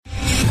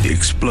The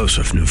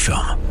explosive new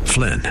film,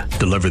 Flynn,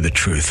 deliver the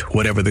truth,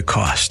 whatever the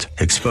cost,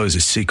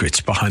 exposes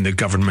secrets behind the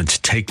government's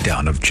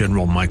takedown of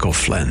General Michael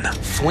Flynn.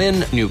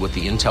 Flynn knew what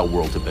the intel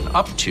world had been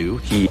up to.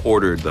 He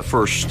ordered the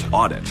first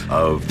audit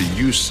of the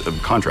use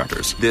of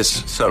contractors.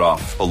 This set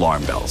off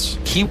alarm bells.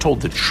 He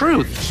told the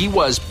truth. He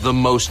was the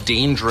most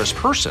dangerous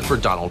person for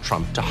Donald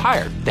Trump to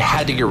hire. They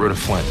had to get rid of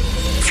Flynn.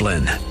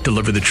 Flynn,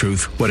 deliver the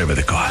truth, whatever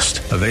the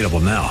cost. Available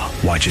now.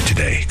 Watch it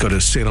today. Go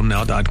to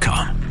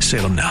salemnow.com.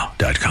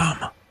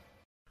 salemnow.com.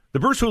 The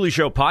Bruce Hooley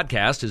Show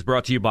podcast is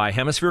brought to you by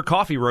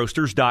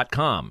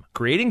HemisphereCoffeeRoasters.com.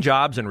 Creating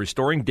jobs and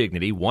restoring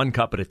dignity one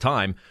cup at a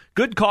time.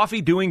 Good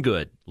coffee doing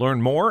good.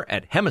 Learn more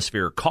at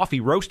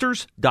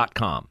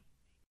HemisphereCoffeeRoasters.com.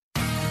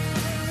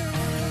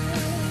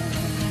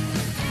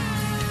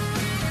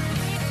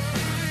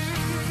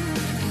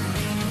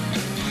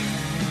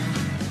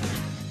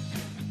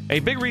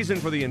 A big reason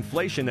for the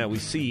inflation that we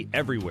see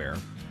everywhere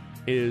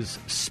is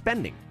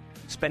spending.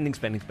 Spending.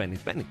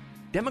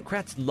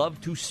 Democrats love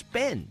to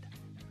spend.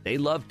 They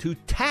love to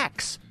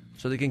tax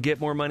so they can get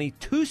more money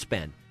to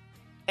spend.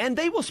 And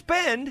they will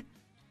spend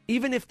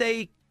even if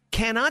they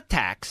cannot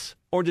tax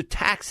or the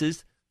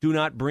taxes do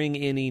not bring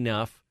in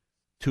enough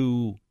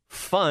to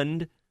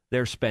fund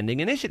their spending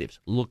initiatives.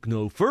 Look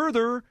no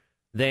further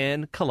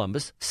than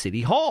Columbus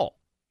City Hall,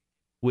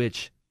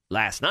 which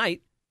last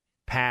night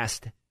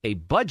passed a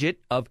budget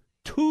of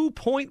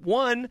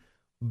 $2.1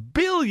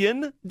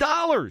 billion.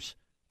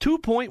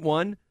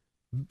 $2.1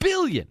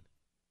 billion.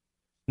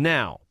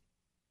 Now,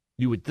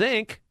 you would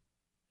think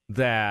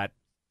that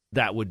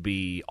that would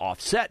be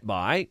offset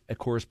by a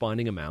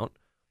corresponding amount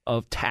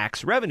of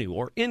tax revenue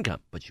or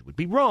income, but you would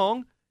be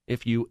wrong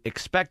if you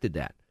expected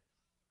that.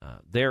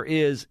 There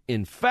is,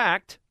 in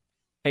fact,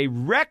 a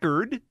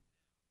record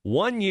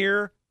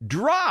one-year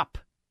drop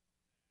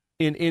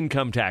in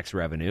income tax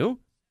revenue,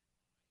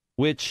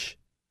 which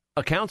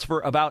accounts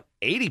for about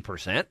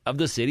 80% of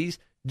the city's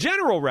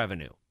general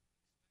revenue.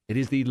 It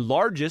is the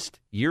largest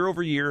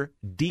year-over-year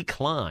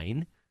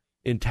decline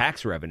in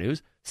tax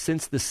revenues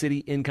since the city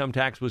income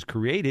tax was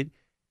created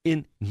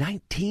in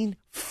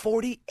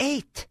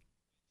 1948.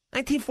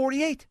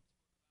 1948.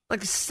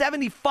 Like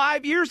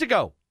 75 years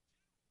ago.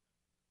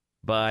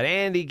 But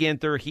Andy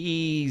Ginther,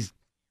 he's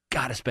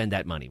got to spend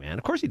that money, man.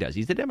 Of course he does.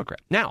 He's the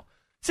Democrat. Now,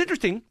 it's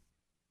interesting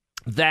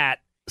that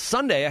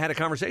Sunday I had a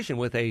conversation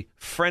with a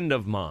friend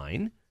of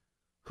mine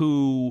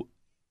who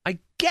I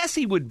guess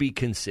he would be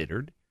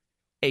considered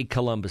a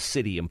Columbus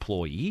City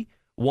employee,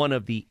 one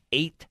of the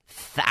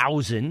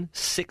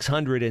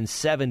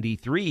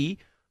 8,673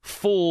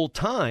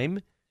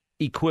 full-time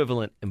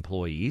equivalent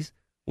employees,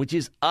 which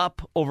is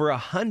up over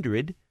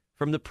 100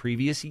 from the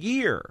previous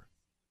year.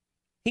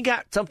 He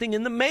got something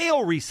in the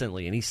mail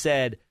recently, and he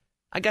said,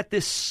 I got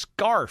this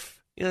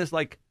scarf. You know, it's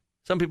like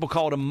some people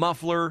call it a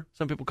muffler,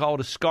 some people call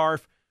it a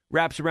scarf,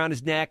 wraps around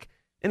his neck,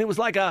 and it was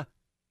like a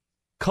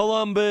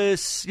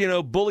Columbus,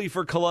 bully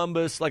for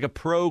Columbus, like a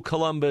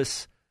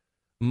pro-Columbus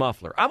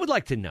muffler. I would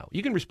like to know.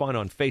 You can respond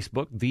on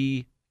Facebook,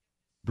 The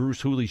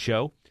Bruce Hooley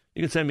Show.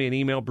 You can send me an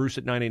email,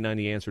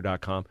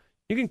 bruce@989theanswer.com.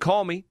 You can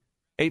call me,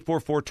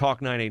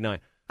 844-TALK-989.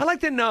 I'd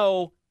like to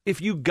know if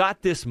you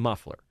got this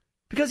muffler.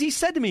 Because he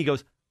said to me, he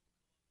goes,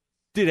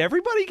 did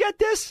everybody get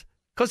this?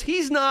 Because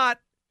he's not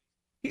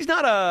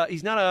a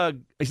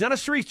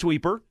street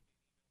sweeper,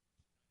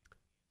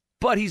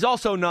 but he's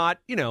also not,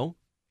 a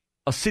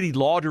city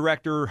law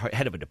director,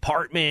 head of a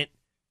department.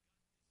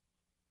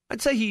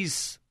 I'd say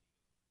he's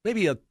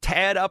maybe a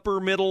tad upper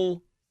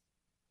middle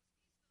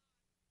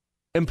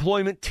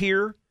employment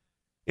tier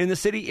in the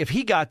city. If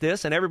he got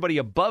this and everybody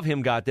above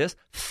him got this,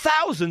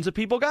 thousands of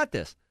people got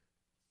this.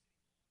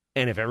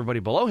 And if everybody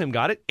below him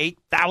got it,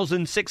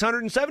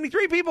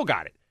 8,673 people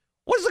got it.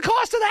 What's the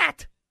cost of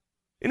that?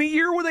 In a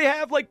year where they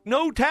have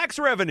no tax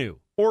revenue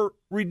or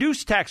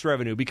reduced tax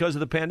revenue because of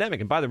the pandemic.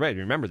 And by the way,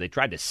 remember, they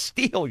tried to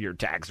steal your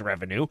tax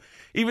revenue.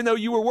 Even though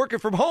you were working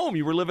from home,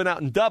 you were living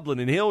out in Dublin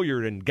and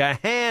Hilliard and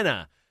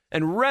Gahanna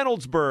and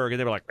Reynoldsburg, and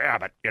they were like,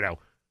 but,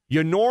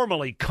 you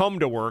normally come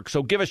to work,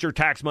 so give us your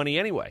tax money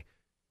anyway.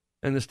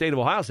 And the state of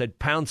Ohio said,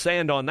 pound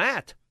sand on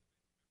that.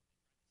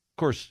 Of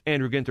course,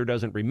 Andrew Ginther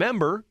doesn't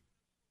remember,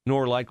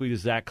 nor likely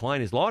does Zach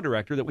Klein, his law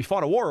director, that we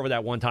fought a war over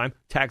that one time,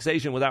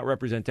 taxation without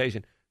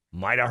representation.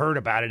 Might have heard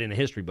about it in the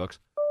history books.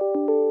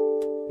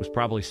 It was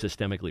probably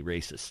systemically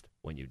racist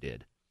when you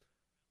did.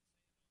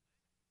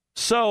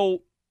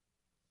 So,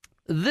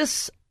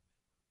 this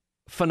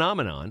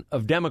phenomenon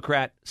of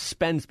Democrat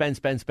spend,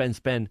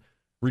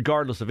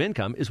 regardless of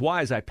income, is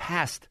why as I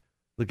passed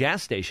the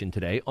gas station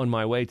today on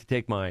my way to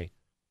take my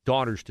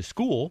daughters to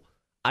school,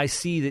 I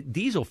see that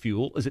diesel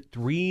fuel is at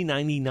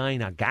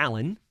 $3.99 a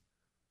gallon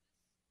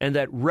and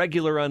that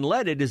regular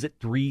unleaded is at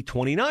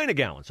 $3.29 a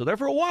gallon. So there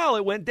for a while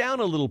it went down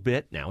a little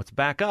bit. Now it's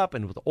back up,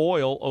 and with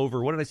oil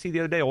over, what did I see the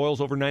other day?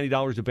 Oil's over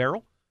 $90 a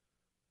barrel.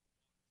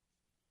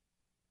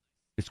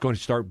 It's going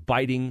to start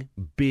biting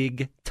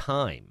big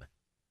time.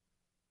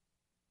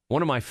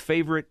 One of my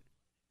favorite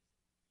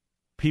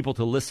people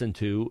to listen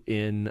to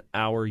in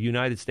our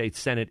United States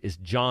Senate is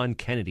John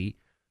Kennedy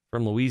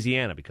from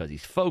Louisiana because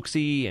he's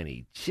folksy and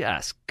he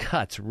just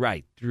cuts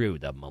right through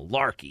the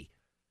malarkey.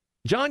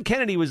 John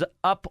Kennedy was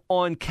up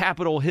on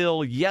Capitol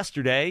Hill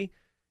yesterday.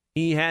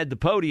 He had the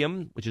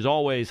podium, which is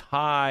always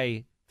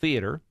high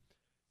theater.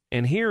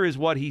 And here is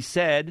what he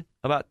said,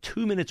 about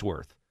 2 minutes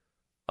worth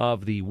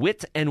of the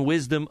wit and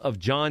wisdom of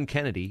John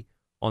Kennedy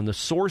on the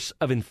source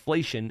of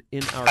inflation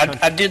in our country.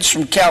 I did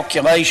some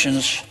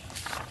calculations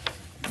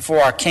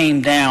before I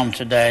came down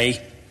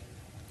today.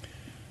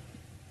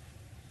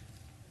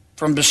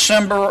 From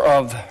December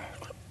of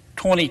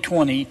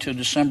 2020 to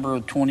December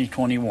of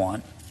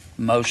 2021,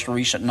 most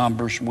recent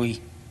numbers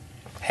we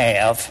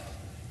have,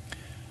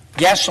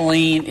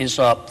 gasoline is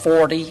up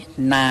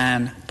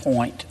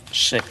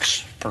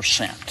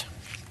 49.6%.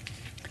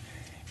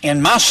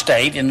 In my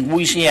state, in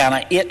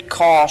Louisiana, it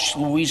costs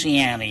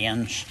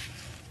Louisianians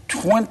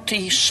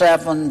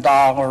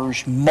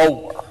 $27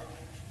 more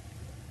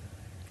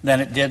than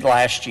it did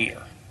last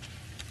year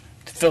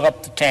to fill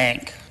up the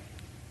tank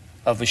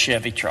of a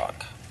Chevy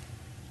truck.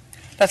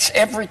 That's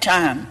every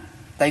time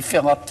they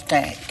fill up the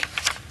tank.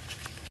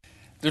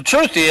 The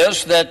truth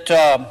is that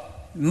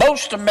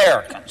most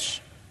Americans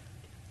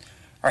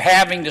are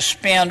having to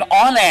spend,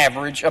 on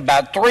average,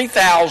 about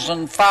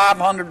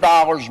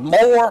 $3,500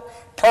 more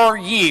per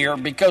year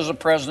because of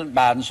President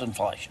Biden's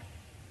inflation.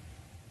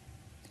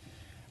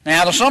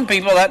 Now, to some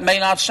people, that may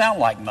not sound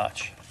like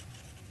much.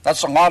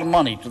 That's a lot of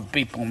money to the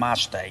people in my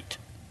state.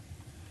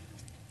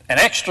 An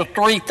extra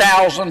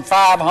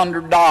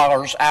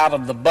 $3,500 out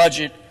of the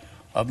budget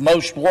of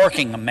most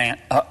working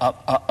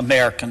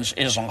Americans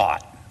is a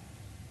lot.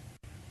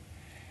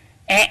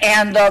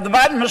 And the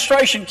Biden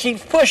administration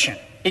keeps pushing.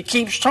 It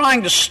keeps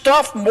trying to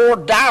stuff more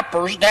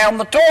diapers down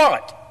the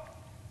toilet.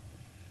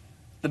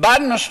 The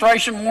Biden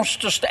administration wants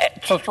to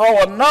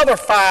throw another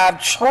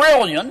 $5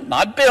 trillion,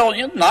 not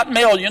billion, not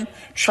million,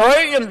 $1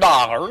 trillion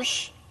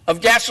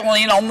of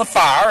gasoline on the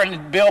fire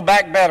and Build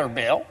Back Better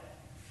bill.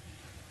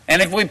 And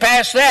if we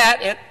pass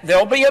that,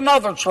 there'll be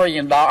another $1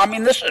 trillion. I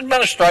mean, this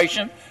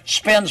administration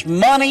spends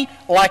money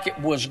like it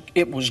was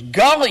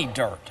gully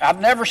dirt. I've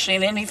never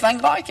seen anything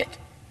like it.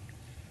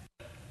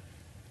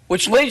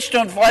 Which leads to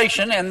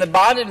inflation, and the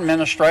Biden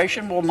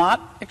administration will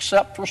not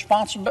accept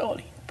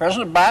responsibility.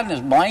 President Biden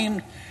has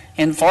blamed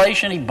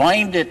inflation. He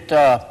blamed it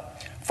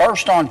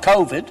first on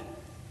COVID.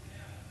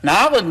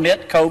 Now, I'll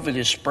admit COVID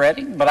is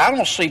spreading, but I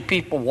don't see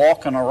people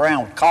walking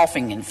around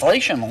coughing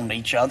inflation on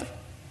each other.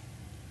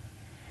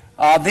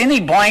 Then he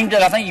blamed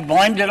it, I think he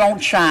blamed it on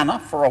China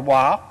for a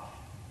while.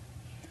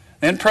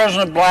 Then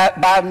President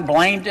Biden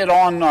blamed it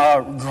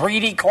on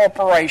greedy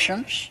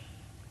corporations.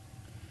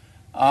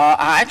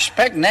 I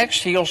expect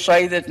next he'll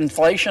say that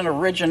inflation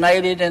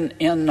originated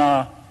in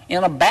a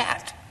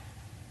bat.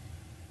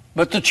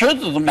 But the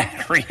truth of the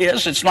matter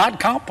is it's not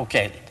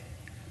complicated.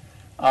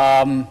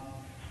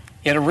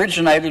 It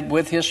originated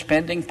with his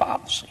spending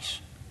policies.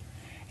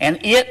 And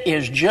it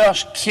is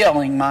just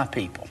killing my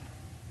people.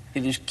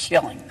 It is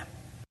killing them.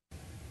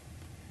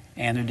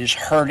 And it is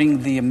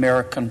hurting the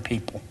American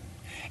people.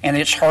 And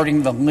it's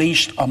hurting the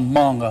least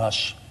among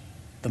us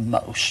the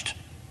most.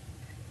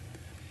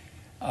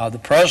 The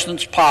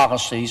president's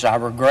policies, I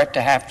regret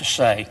to have to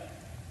say,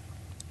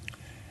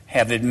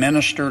 have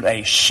administered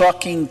a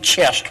sucking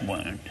chest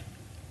wound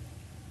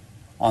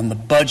on the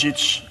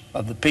budgets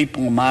of the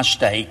people in my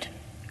state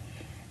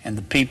and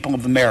the people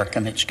of America,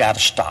 and it's got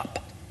to stop.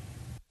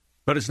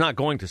 But it's not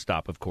going to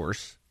stop, of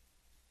course,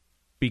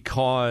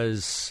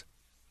 because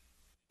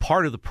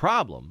part of the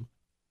problem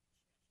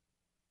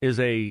is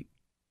a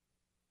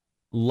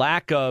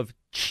lack of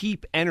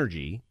cheap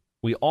energy.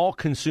 We all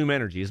consume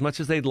energy as much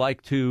as they'd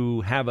like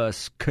to have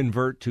us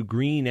convert to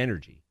green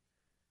energy.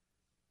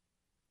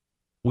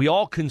 We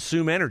all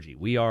consume energy.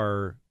 We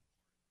are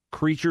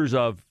creatures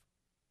of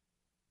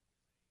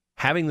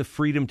having the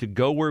freedom to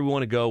go where we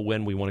want to go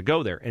when we want to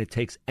go there. And it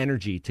takes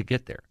energy to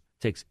get there.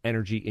 It takes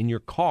energy in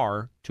your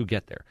car to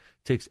get there.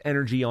 It takes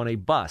energy on a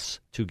bus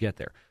to get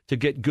there, to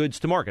get goods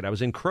to market. I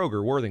was in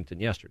Kroger,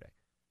 Worthington yesterday.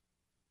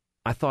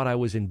 I thought I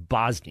was in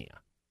Bosnia.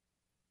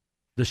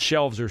 The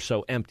shelves are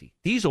so empty.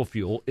 Diesel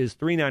fuel is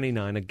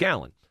 $3.99 a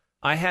gallon.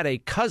 I had a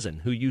cousin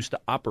who used to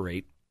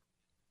operate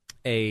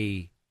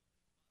a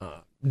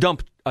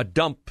dump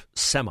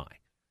semi.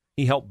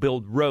 He helped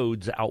build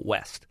roads out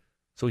west.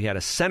 So he had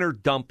a center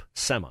dump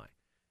semi.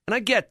 And I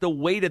get the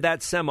weight of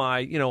that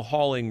semi,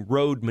 hauling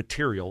road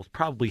materials,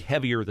 probably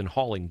heavier than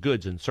hauling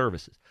goods and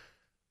services.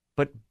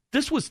 But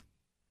this was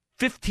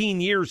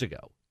 15 years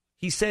ago.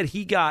 He said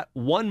he got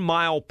 1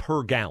 mile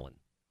per gallon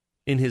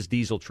in his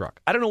diesel truck.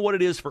 I don't know what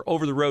it is for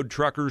over-the-road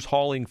truckers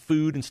hauling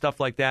food and stuff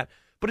like that,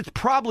 but it's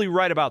probably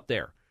right about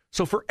there.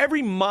 So for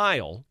every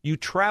mile you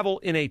travel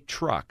in a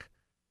truck,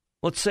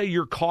 let's say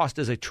your cost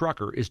as a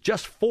trucker is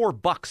just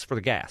 $4 for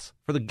the gas,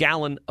 for the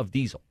gallon of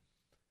diesel.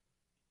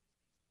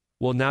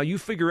 Well, now you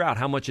figure out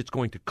how much it's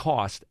going to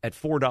cost at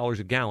 $4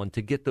 a gallon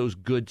to get those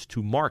goods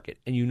to market,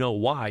 and you know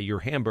why your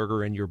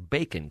hamburger and your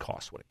bacon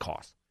costs what it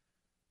costs.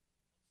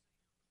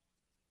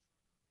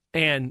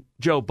 And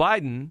Joe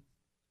Biden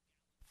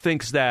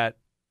thinks that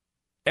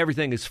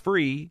everything is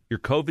free. Your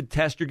COVID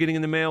test you're getting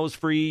in the mail is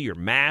free. Your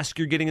mask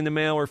you're getting in the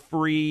mail are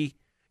free.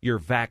 Your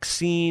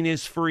vaccine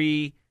is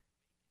free.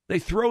 They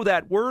throw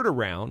that word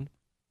around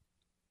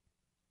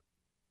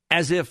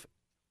as if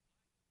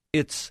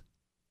it's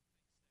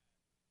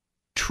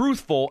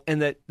truthful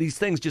and that these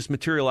things just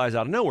materialize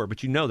out of nowhere.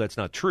 But you know that's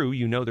not true.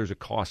 You know there's a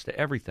cost to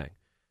everything.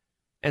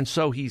 And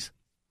so he's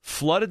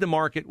flooded the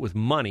market with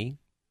money,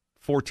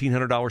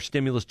 $1,400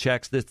 stimulus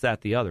checks, this,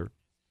 that, the other.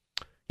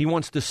 He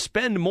wants to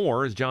spend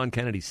more, as John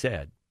Kennedy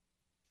said.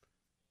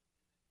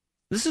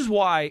 This is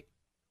why,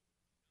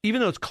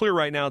 even though it's clear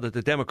right now that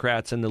the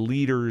Democrats and the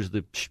leaders,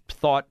 the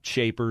thought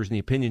shapers and the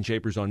opinion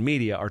shapers on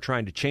media are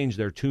trying to change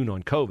their tune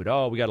on COVID.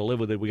 Oh, we got to live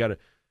with it.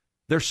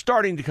 They're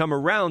starting to come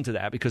around to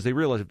that because they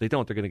realize if they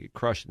don't, they're going to get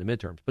crushed in the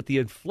midterms. But the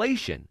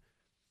inflation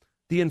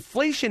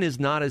is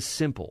not as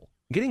simple.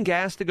 Getting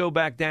gas to go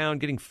back down,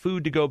 getting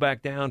food to go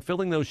back down,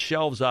 filling those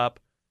shelves up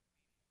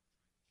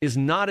is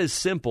not as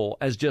simple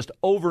as just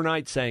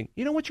overnight saying,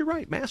 you know what, you're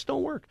right, masks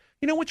don't work.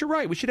 You know what, you're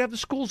right, we should have the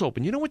schools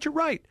open. You know what, you're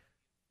right.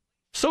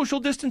 Social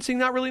distancing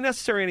not really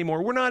necessary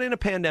anymore. We're not in a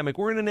pandemic.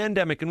 We're in an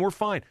endemic, and we're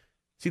fine.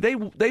 See, they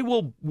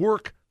will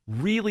work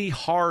really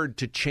hard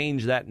to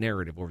change that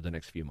narrative over the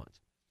next few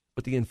months.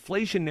 But the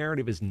inflation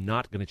narrative is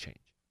not going to change.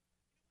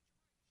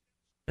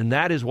 And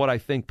that is what I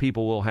think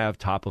people will have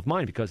top of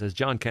mind because, as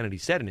John Kennedy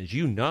said, and as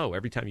you know,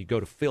 every time you go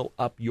to fill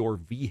up your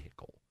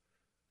vehicle,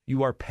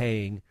 you are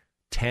paying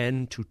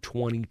 $10 to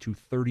 $20 to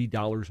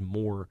 $30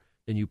 more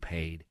than you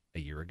paid a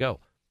year ago.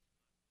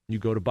 You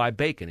go to buy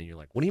bacon, and you're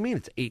like, what do you mean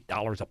it's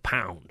 $8 a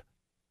pound?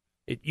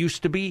 It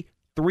used to be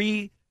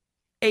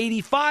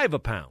 $3.85 a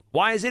pound.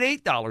 Why is it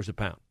 $8 a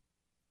pound?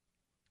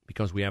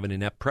 Because we have an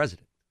inept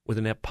president with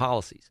inept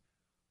policies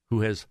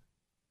who has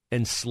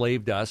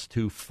enslaved us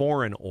to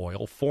foreign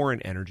oil,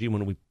 foreign energy,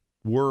 when we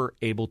were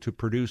able to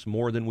produce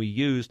more than we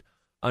used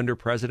under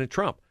President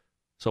Trump.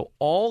 So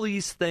all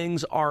these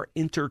things are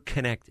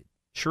interconnected.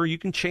 Sure, you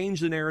can change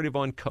the narrative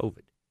on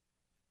COVID.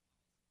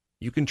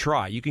 You can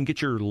try. You can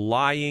get your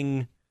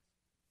lying,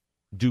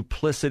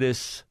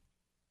 duplicitous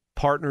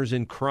partners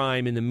in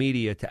crime in the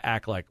media to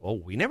act like,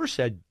 oh, we never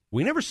said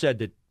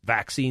that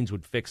vaccines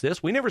would fix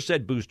this. We never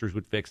said boosters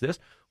would fix this.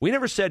 We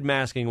never said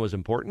masking was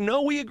important.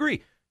 No, we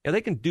agree. And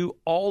they can do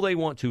all they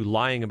want to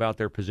lying about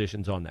their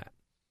positions on that.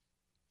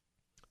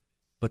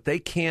 But they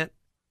can't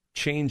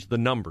change the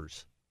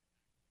numbers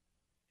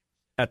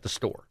at the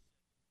store.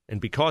 And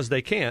because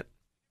they can't,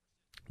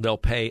 they'll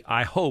pay,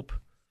 I hope,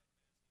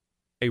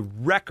 a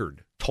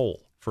record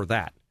toll for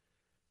that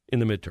in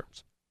the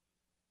midterms.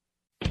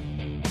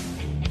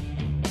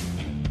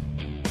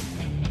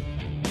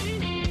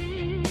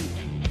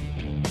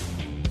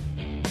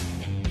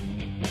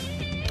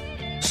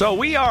 So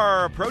we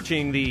are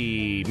approaching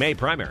the May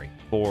primary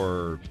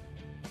for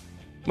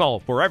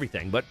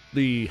everything. But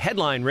the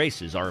headline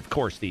races are, of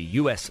course, the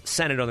U.S.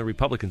 Senate on the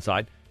Republican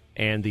side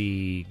and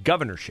the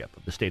governorship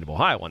of the state of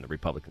Ohio on the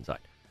Republican side.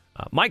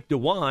 Mike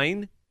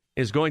DeWine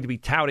is going to be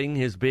touting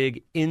his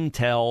big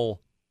Intel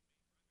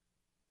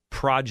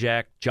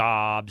project,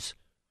 jobs,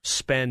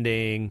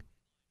 spending,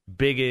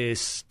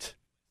 biggest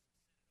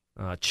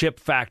chip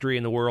factory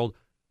in the world.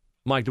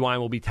 Mike DeWine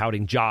will be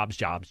touting jobs,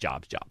 jobs,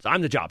 jobs, jobs.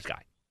 I'm the jobs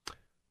guy.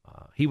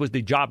 He was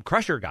the job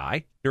crusher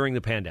guy during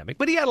the pandemic,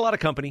 but he had a lot of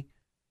company.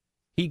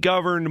 He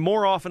governed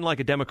more often like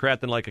a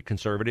Democrat than like a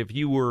conservative.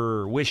 You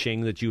were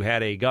wishing that you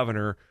had a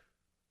governor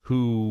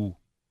who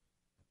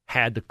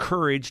had the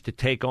courage to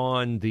take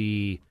on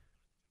the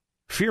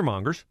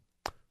fearmongers.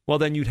 Well,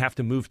 then you'd have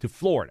to move to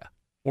Florida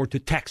or to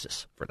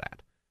Texas for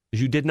that,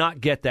 because you did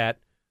not get that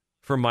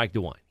from Mike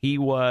DeWine. He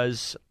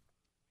was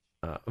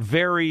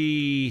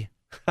very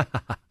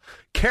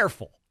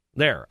careful.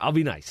 There, I'll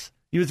be nice.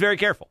 He was very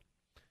careful.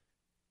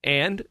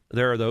 And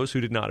there are those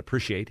who did not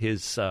appreciate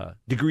his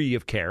degree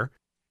of care.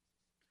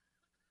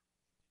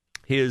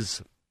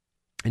 His,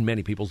 in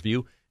many people's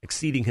view,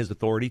 exceeding his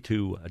authority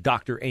to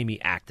Dr. Amy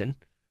Acton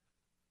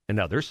and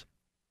others.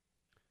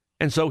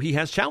 And so he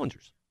has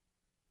challengers.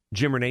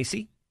 Jim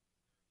Renacci,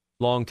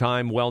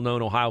 longtime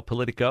well-known Ohio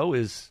Politico,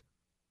 is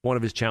one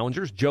of his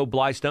challengers. Joe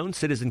Blystone,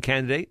 citizen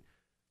candidate,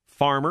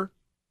 farmer,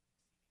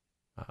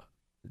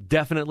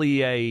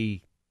 definitely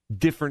a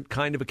different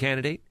kind of a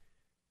candidate,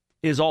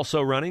 is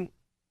also running.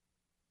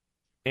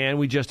 And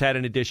we just had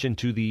an addition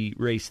to the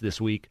race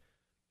this week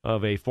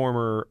of a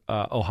former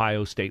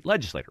Ohio state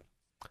legislator.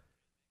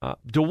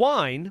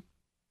 DeWine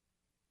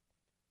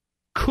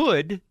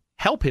could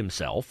help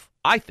himself,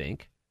 I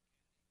think,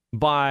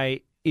 by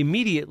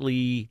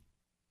immediately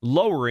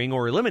lowering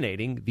or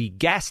eliminating the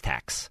gas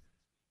tax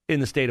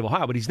in the state of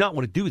Ohio, but he's not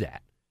want to do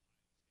that.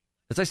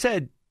 As I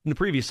said in the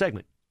previous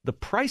segment, the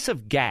price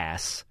of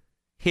gas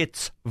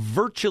hits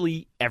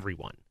virtually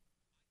everyone.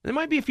 There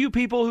might be a few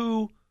people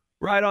who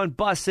ride on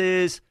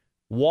buses,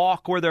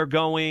 walk where they're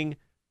going,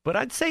 but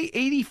I'd say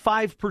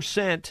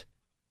 85%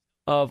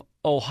 of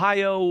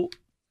Ohio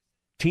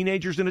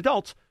teenagers and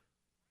adults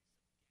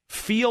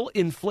feel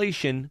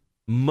inflation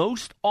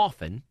most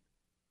often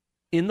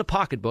in the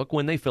pocketbook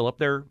when they fill up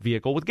their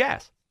vehicle with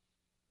gas.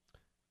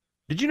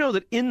 Did you know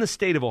that in the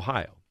state of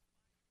Ohio,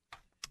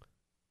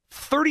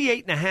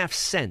 38.5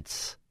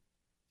 cents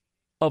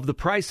of the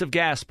price of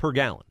gas per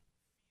gallon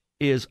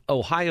is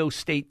Ohio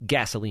state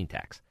gasoline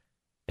tax.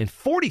 And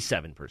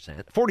 47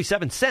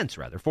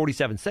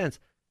 cents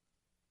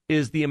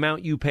is the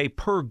amount you pay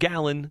per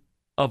gallon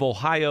of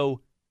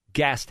Ohio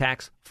gas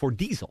tax for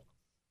diesel.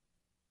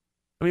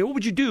 I mean, what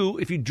would you do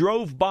if you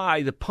drove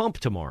by the pump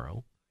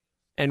tomorrow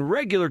and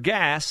regular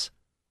gas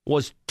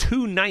was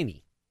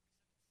 $2.90?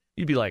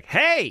 You'd be like,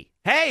 hey,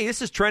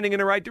 this is trending in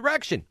the right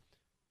direction.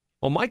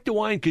 Well, Mike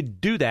DeWine could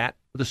do that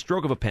with a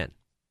stroke of a pen,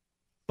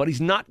 but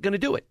he's not going to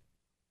do it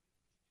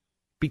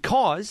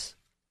because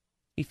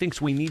he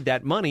thinks we need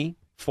that money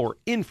for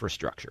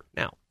infrastructure.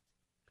 Now,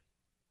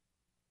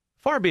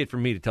 far be it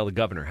from me to tell the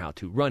governor how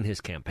to run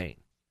his campaign,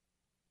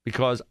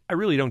 because I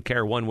really don't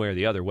care one way or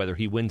the other whether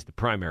he wins the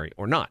primary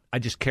or not. I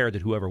just care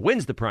that whoever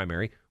wins the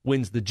primary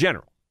wins the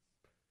general,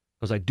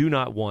 because I do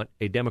not want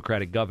a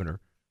Democratic governor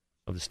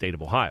of the state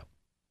of Ohio.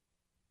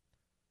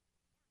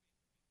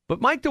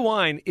 But Mike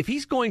DeWine, if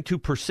he's going to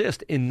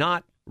persist in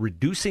not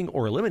reducing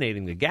or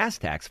eliminating the gas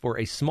tax for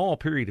a small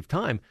period of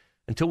time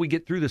until we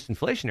get through this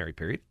inflationary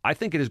period, I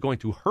think it is going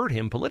to hurt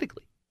him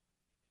politically.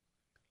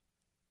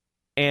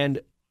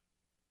 And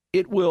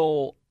it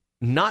will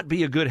not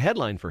be a good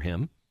headline for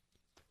him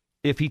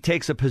if he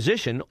takes a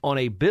position on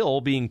a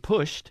bill being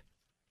pushed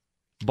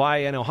by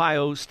an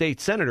Ohio state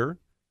senator,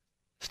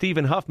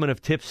 Stephen Huffman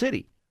of Tip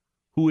City,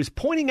 who is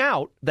pointing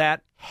out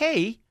that,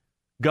 hey,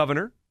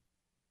 Governor,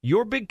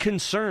 your big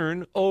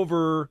concern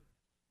over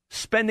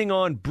spending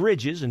on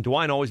bridges, and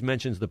DeWine always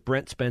mentions the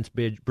Brent Spence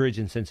Bridge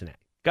in Cincinnati.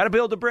 Got to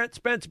build the Brent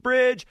Spence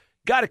Bridge,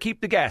 got to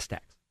keep the gas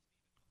tax.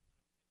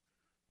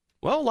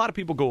 Well, a lot of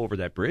people go over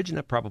that bridge, and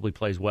that probably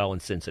plays well in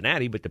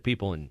Cincinnati, but the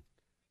people in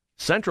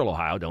central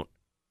Ohio don't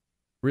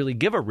really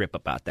give a rip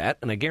about that,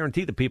 and I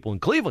guarantee the people in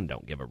Cleveland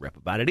don't give a rip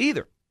about it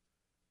either.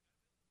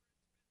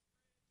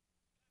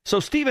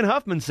 So Stephen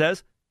Huffman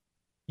says,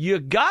 you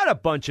got a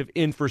bunch of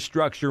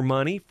infrastructure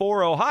money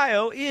for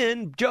Ohio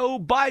in Joe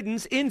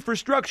Biden's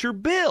infrastructure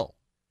bill,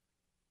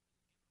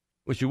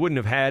 which you wouldn't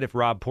have had if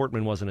Rob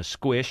Portman wasn't a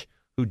squish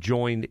who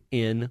joined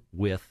in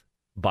with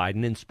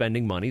Biden in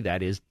spending money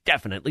that is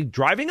definitely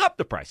driving up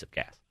the price of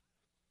gas.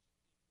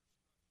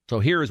 So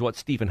here is what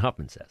Stephen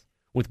Huffman says.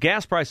 With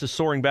gas prices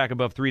soaring back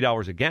above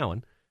 $3 a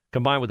gallon,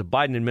 combined with the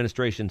Biden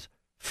administration's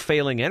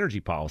failing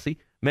energy policy,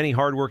 many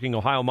hardworking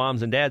Ohio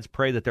moms and dads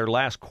pray that their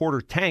last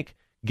quarter tank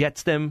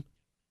gets them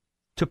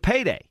to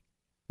payday.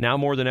 Now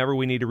more than ever,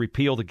 we need to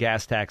repeal the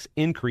gas tax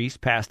increase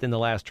passed in the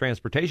last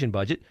transportation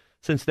budget,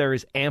 since there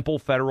is ample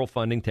federal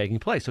funding taking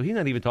place. So he's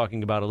not even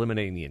talking about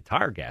eliminating the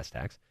entire gas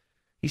tax.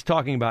 He's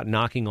talking about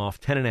knocking off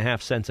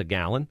 10.5 cents a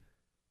gallon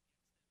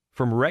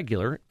from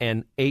regular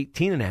and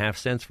 18.5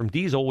 cents from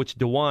diesel, which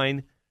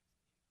DeWine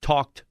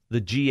talked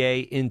the GA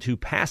into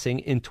passing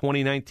in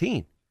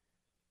 2019.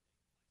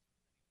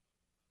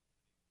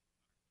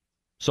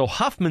 So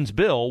Huffman's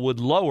bill would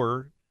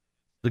lower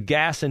the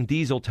gas and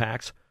diesel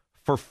tax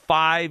for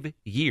 5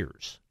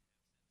 years.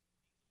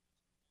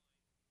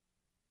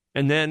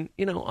 And then,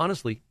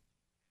 honestly,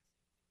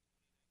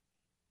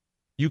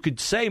 you could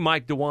say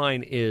Mike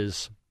DeWine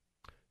is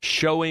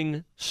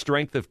showing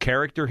strength of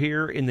character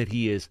here in that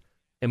he is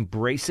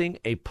embracing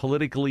a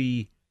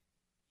politically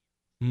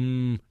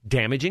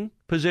damaging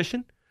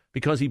position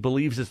because he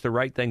believes it's the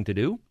right thing to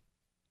do.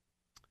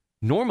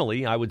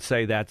 Normally, I would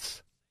say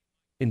that's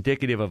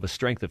indicative of a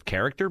strength of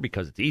character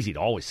because it's easy to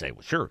always say,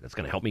 well, sure, that's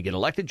going to help me get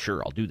elected.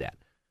 Sure, I'll do that.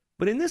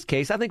 But in this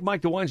case, I think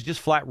Mike DeWine's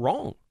just flat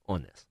wrong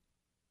on this.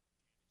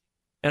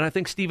 And I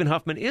think Stephen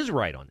Huffman is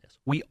right on this.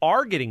 We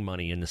are getting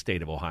money in the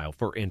state of Ohio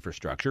for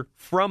infrastructure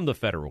from the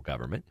federal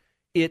government.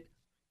 It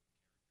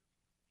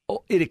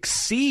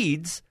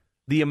exceeds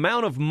the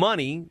amount of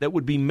money that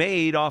would be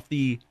made off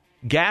the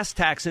gas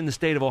tax in the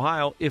state of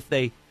Ohio if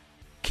they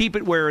keep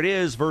it where it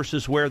is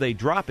versus where they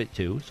drop it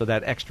to. So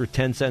that extra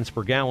 10 cents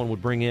per gallon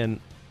would bring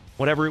in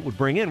whatever it would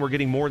bring in. We're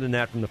getting more than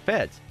that from the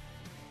feds.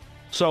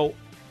 So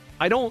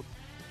I'm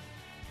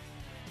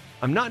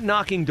not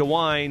knocking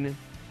DeWine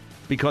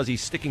because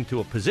he's sticking to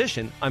a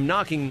position. I'm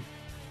knocking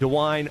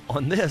DeWine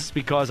on this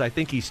because I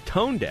think he's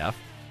tone deaf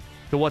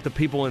to what the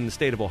people in the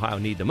state of Ohio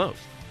need the most.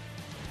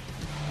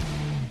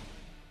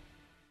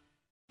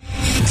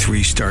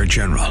 3-star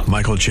General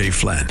Michael J.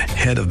 Flynn,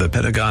 head of the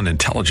Pentagon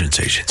Intelligence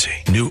Agency,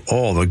 knew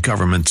all the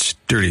government's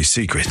dirty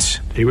secrets.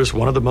 He was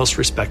one of the most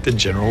respected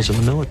generals in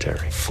the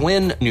military.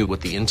 Flynn knew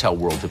what the intel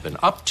world had been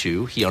up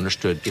to. He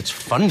understood its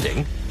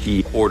funding.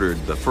 He ordered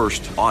the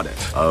first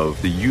audit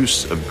of the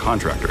use of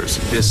contractors.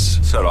 This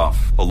set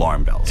off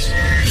alarm bells.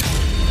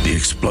 The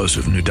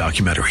explosive new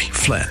documentary,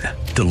 Flynn,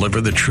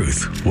 Deliver the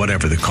Truth,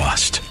 Whatever the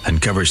Cost,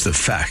 uncovers the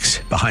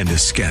facts behind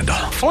this scandal.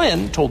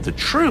 Flynn told the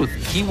truth.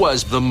 He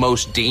was the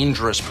most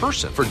dangerous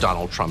person for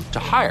Donald Trump to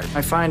hire.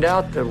 I find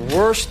out the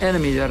worst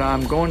enemy that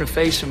I'm going to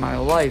face in my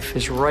life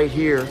is right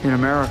here in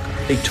America.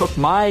 They took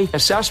my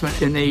assessment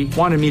and they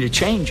wanted me to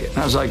change it. And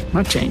I was like, I'm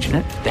not changing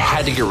it. They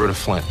had to get rid of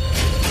Flynn.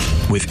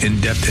 With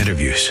in-depth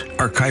interviews,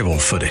 archival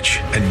footage,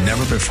 and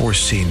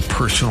never-before-seen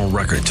personal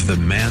records of the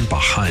man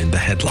behind the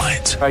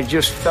headlines. I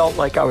just felt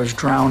like I was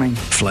drowning.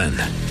 Flynn,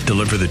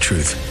 deliver the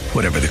truth,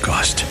 whatever the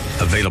cost.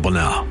 Available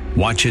now.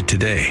 Watch it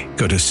today.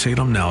 Go to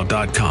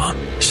salemnow.com.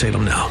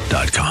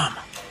 salemnow.com.